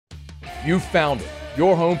You found it.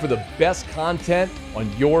 Your home for the best content on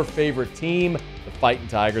your favorite team, the Fighting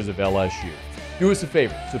Tigers of LSU. Do us a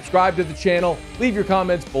favor. Subscribe to the channel. Leave your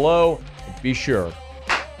comments below. And be sure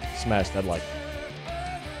to smash that like button.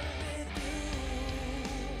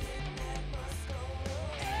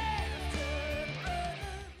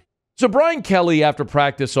 So Brian Kelly, after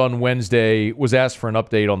practice on Wednesday, was asked for an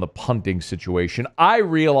update on the punting situation. I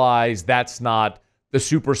realize that's not the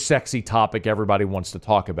super sexy topic everybody wants to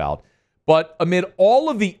talk about. But amid all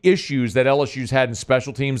of the issues that LSU's had in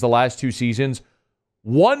special teams the last two seasons,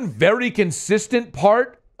 one very consistent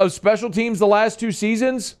part of special teams the last two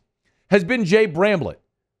seasons has been Jay Bramblett.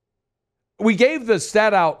 We gave the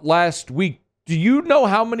stat out last week. Do you know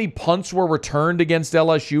how many punts were returned against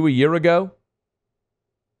LSU a year ago?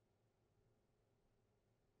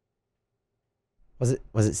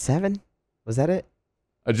 Was it 7? Was that it?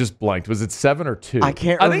 I just blanked. Was it 7 or 2? I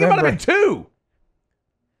can't remember. I think it might have been 2.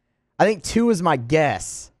 I think 2 was my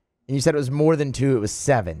guess. And you said it was more than 2. It was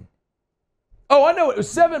 7. Oh, I know. It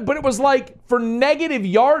was 7, but it was like for negative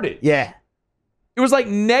yardage. Yeah. It was like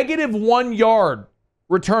negative 1 yard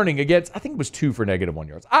returning against, I think it was 2 for negative 1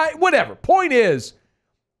 yards. Whatever. Point is,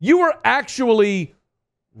 you were actually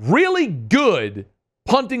really good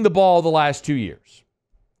punting the ball the last 2 years.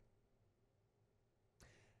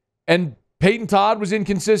 And Peyton Todd was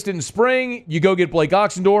inconsistent in spring. You go get Blake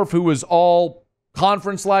Oxendorf, who was all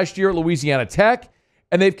conference last year at Louisiana Tech,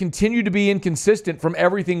 and they've continued to be inconsistent from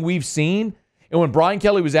everything we've seen. And when Brian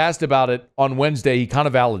Kelly was asked about it on Wednesday, he kind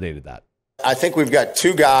of validated that. I think we've got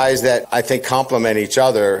two guys that I think complement each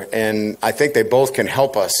other, and I think they both can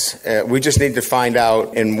help us. We just need to find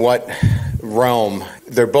out in what realm.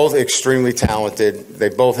 They're both extremely talented. They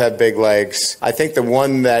both have big legs. I think the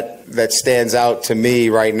one that stands out to me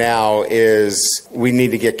right now is we need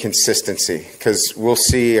to get consistency, because we'll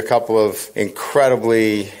see a couple of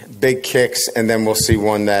incredibly big kicks, and then we'll see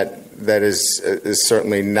one that is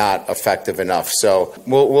certainly not effective enough. So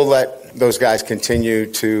we'll let those guys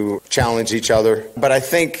continue to challenge each other. But I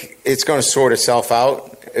think it's going to sort itself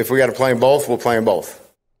out. If we got to play them both, we'll play them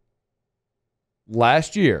both.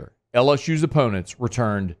 Last year, LSU's opponents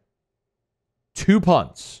returned 2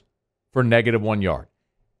 punts for negative 1 yard.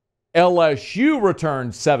 LSU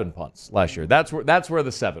returned 7 punts last year. That's where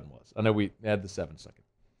the 7 was. I know we had the 7 second.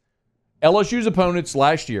 LSU's opponents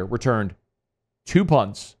last year returned 2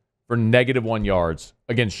 punts for negative 1 yards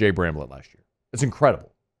against Jay Bramblett last year. It's incredible.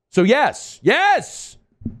 So yes,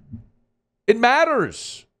 it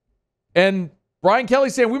matters. And Brian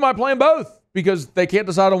Kelly's saying we might play them both because they can't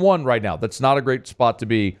decide on one right now. That's not a great spot to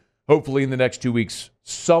be. Hopefully in the next 2 weeks,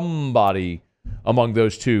 somebody among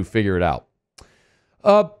those two figure it out.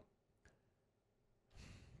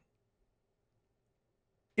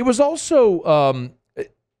 It was also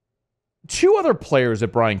 2 other players that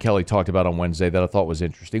Brian Kelly talked about on Wednesday that I thought was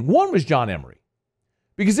interesting. One was John Emery.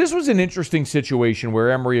 Because this was an interesting situation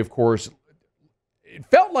where Emery, of course, it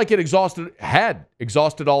felt like it had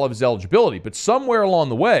exhausted all of his eligibility. But somewhere along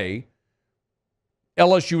the way,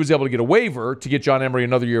 LSU was able to get a waiver to get John Emery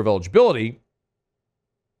another year of eligibility.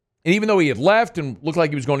 And even though he had left and looked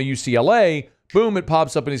like he was going to UCLA, boom, it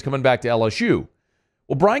pops up and he's coming back to LSU.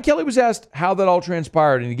 Well, Brian Kelly was asked how that all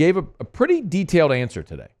transpired, and he gave a pretty detailed answer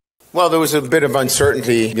today. Well, there was a bit of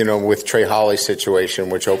uncertainty, with Trey Holly's situation,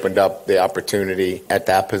 which opened up the opportunity at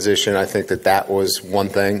that position. I think that was one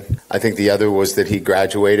thing. I think the other was that he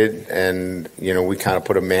graduated, and, we kind of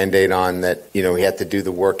put a mandate on that, he had to do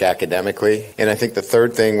the work academically. And I think the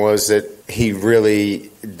third thing was that he really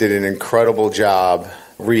did an incredible job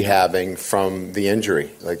rehabbing from the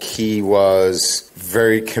injury. Like, he was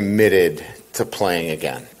very committed to playing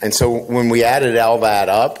again. And so when we added all that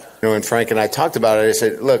up, and Frank and I talked about it, I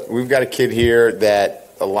said, look, we've got a kid here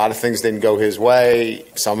that a lot of things didn't go his way.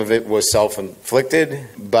 Some of it was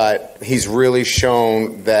self-inflicted, but he's really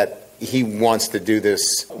shown that he wants to do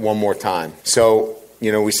this one more time. So,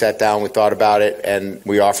 we sat down, we thought about it, and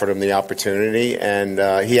we offered him the opportunity. And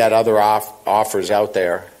he had other offers out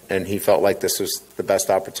there, and he felt like this was the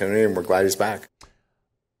best opportunity, and we're glad he's back.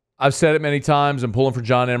 I've said it many times. I'm pulling for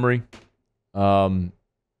John Emery.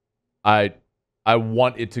 I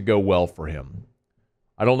want it to go well for him.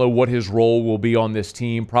 I don't know what his role will be on this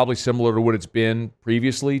team. Probably similar to what it's been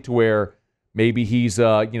previously, to where maybe he's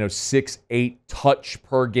a 6-8 touch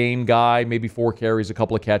per game guy, maybe 4 carries, a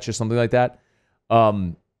couple of catches, something like that.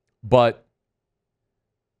 But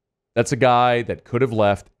that's a guy that could have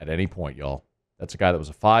left at any point, y'all. That's a guy that was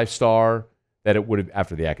a 5-star, that it would have,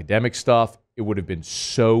 after the academic stuff, it would have been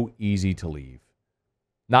so easy to leave.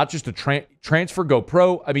 Not just a transfer, go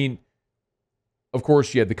pro. I mean, of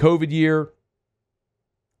course, you had the COVID year.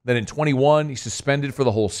 Then in 21, he's suspended for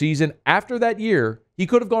the whole season. After that year, he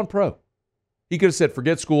could have gone pro. He could have said,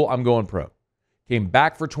 forget school, I'm going pro. Came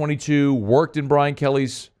back for 22, worked in Brian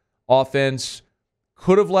Kelly's offense,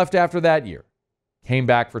 could have left after that year. Came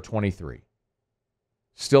back for 23.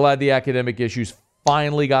 Still had the academic issues,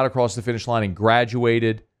 finally got across the finish line and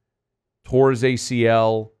graduated, tore his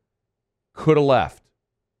ACL, could have left.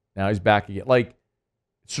 Now he's back again. Like,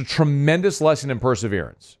 it's a tremendous lesson in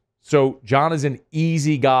perseverance. So John is an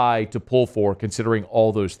easy guy to pull for considering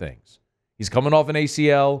all those things. He's coming off an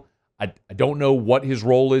ACL. I don't know what his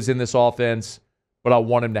role is in this offense, but I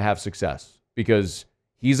want him to have success because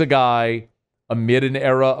he's a guy amid an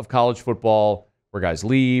era of college football where guys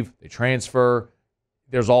leave, they transfer.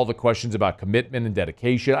 There's all the questions about commitment and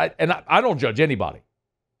dedication. I don't judge anybody.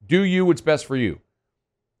 Do you what's best for you.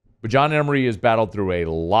 But John Emery has battled through a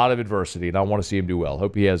lot of adversity, and I want to see him do well.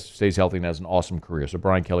 Hope he stays healthy and has an awesome career. So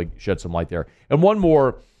Brian Kelly shed some light there. And one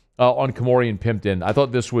more on Ka'Morreun Pimpton. I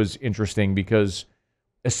thought this was interesting because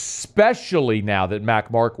especially now that Mac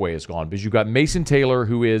Markway is gone, because you've got Mason Taylor,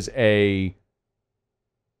 who is a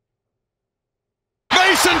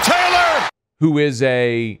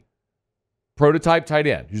prototype tight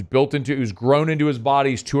end, who's grown into his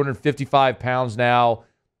body. He's 255 pounds now.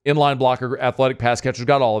 Inline blocker, athletic pass catcher,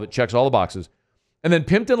 got all of it, checks all the boxes. And then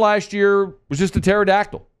Pimpton last year was just a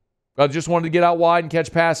pterodactyl. Just wanted to get out wide and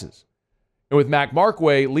catch passes. And with Mac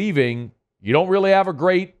Markway leaving, you don't really have a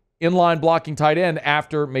great inline blocking tight end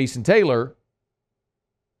after Mason Taylor.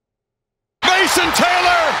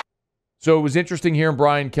 So it was interesting hearing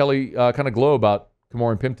Brian Kelly kind of glow about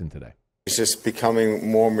Ka'Morreun Pimpton today. He's just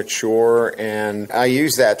becoming more mature, and I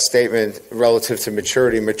use that statement relative to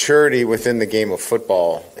maturity within the game of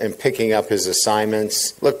football and picking up his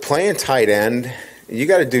assignments. Look, playing tight end, you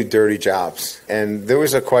got to do dirty jobs. And there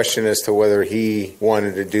was a question as to whether he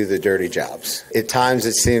wanted to do the dirty jobs. At times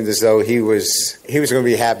it seemed as though he was going to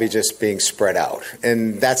be happy just being spread out.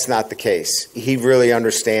 And that's not the case. He really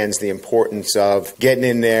understands the importance of getting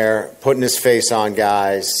in there, putting his face on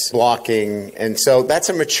guys, blocking. And so that's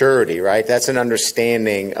a maturity, right? That's an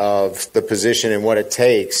understanding of the position and what it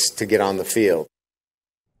takes to get on the field.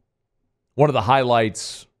 One of the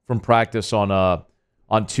highlights from practice on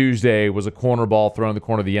Tuesday was a corner ball thrown in the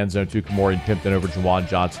corner of the end zone to Ka'Morreun Pimpton over Juwan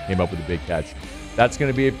Johnson. Came up with a big catch. That's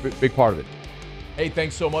going to be a big part of it. Hey,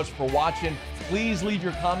 thanks so much for watching. Please leave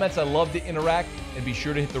your comments. I love to interact. And be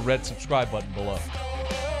sure to hit the red subscribe button below.